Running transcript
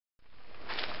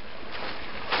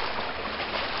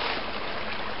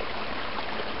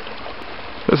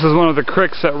This is one of the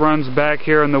creeks that runs back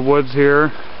here in the woods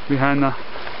here behind the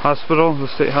hospital, the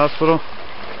state hospital.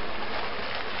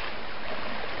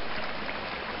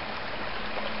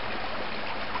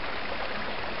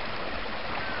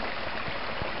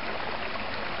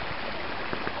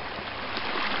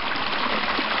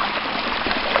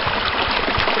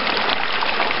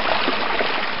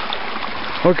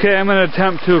 Okay, I'm going to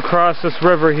attempt to cross this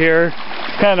river here.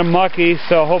 It's kind of mucky,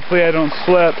 so hopefully I don't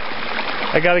slip.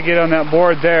 I got to get on that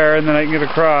board there and then I can get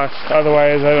across.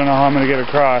 Otherwise, I don't know how I'm going to get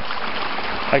across.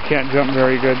 I can't jump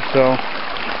very good, so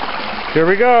here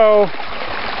we go.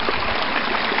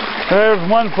 There's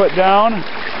one foot down.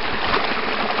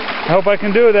 I hope I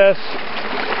can do this.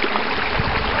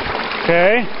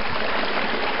 Okay.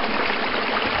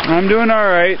 I'm doing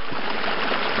alright.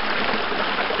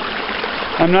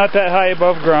 I'm not that high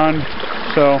above ground,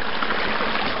 so.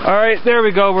 Alright, there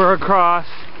we go, we're across.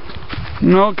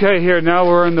 Okay, here, now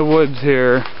we're in the woods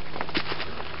here.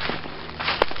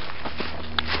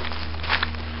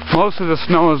 Most of the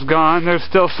snow is gone. There's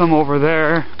still some over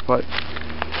there, but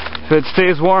if it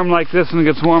stays warm like this and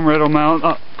it gets warmer, it'll melt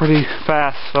up pretty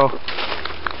fast, so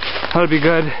that'll be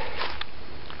good.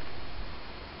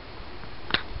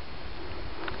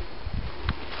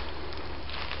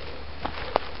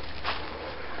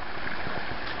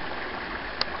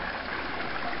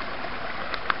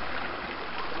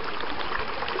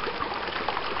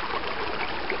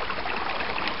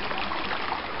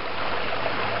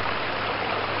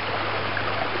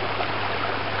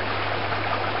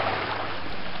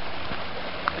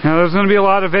 Now there's going to be a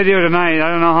lot of video tonight. I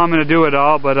don't know how I'm going to do it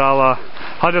all, but I'll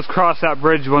just cross that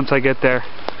bridge once I get there.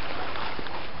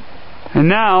 And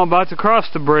now I'm about to cross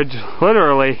the bridge,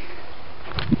 literally.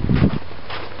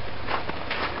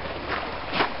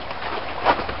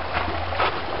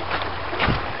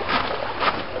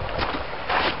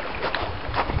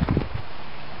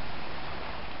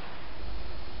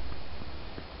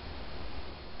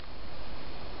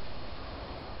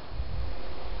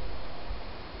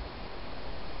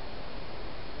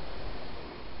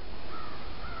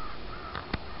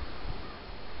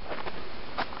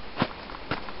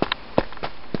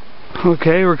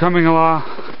 Okay, we're coming along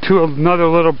to another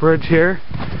little bridge here,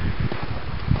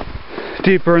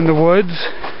 deeper in the woods.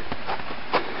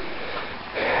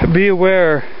 Be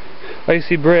aware,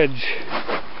 icy bridge.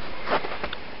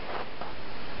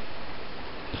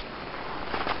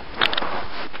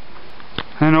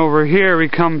 And over here we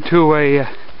come to a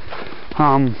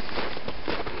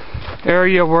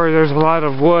area where there's a lot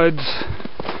of woods.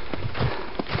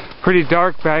 Pretty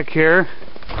dark back here.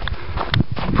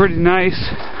 Pretty nice.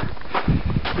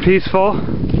 Peaceful.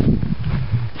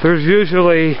 There's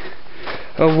usually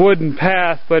a wooden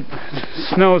path, but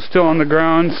snow is still on the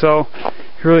ground, so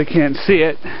you really can't see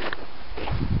it.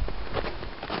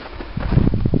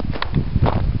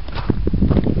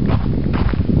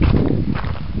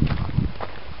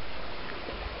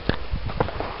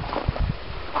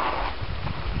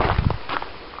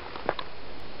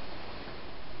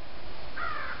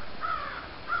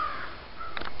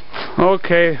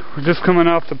 Okay, we're just coming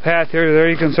off the path here. There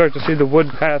you can start to see the wood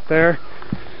path there.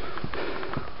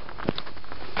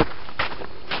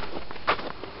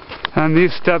 And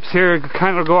these steps here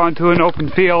kind of go onto an open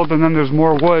field, and then there's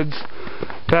more woods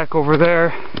back over there.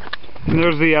 And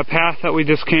there's the path that we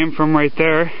just came from right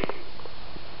there.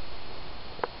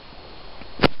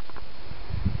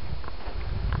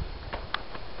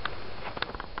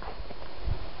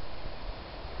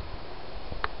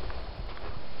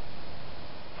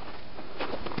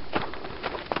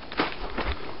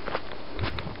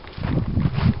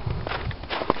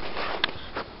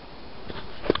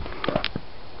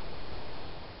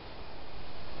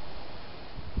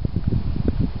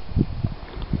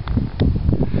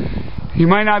 You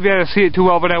might not be able to see it too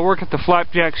well, but I work at the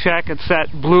Flapjack Shack. It's that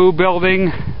blue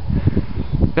building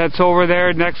that's over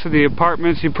there next to the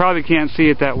apartments. You probably can't see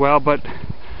it that well, but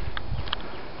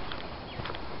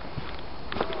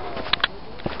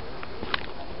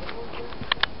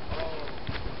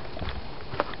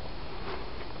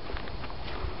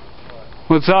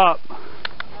what's up?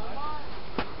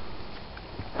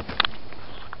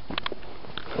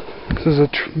 This is a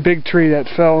big tree that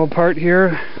fell apart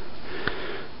here.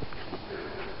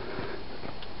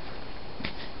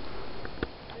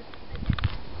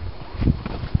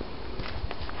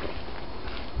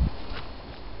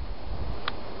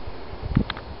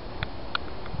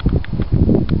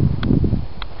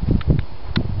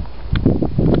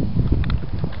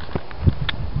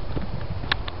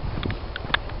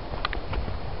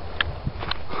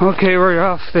 Okay, we're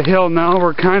off the hill now.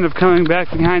 We're kind of coming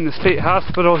back behind the state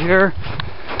hospital here.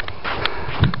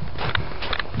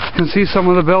 can see some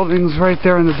of the buildings right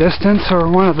there in the distance,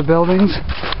 or one of the buildings.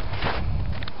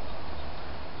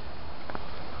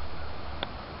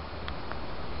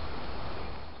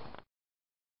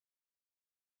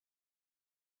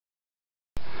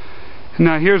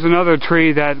 Now here's another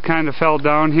tree that kind of fell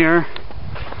down here.